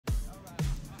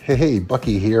Hey,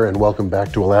 Bucky here, and welcome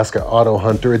back to Alaska Auto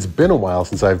Hunter. It's been a while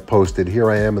since I've posted. Here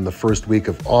I am in the first week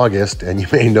of August, and you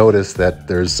may notice that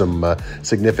there's some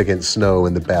significant snow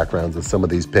in the backgrounds of some of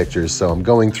these pictures. So I'm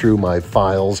going through my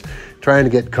files, trying to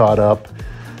get caught up.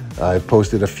 I've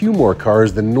posted a few more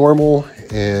cars than normal,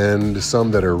 and some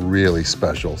that are really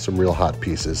special, some real hot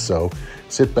pieces. So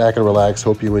sit back and relax.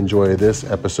 Hope you enjoy this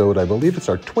episode. I believe it's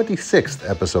our 26th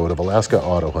episode of Alaska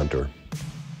Auto Hunter.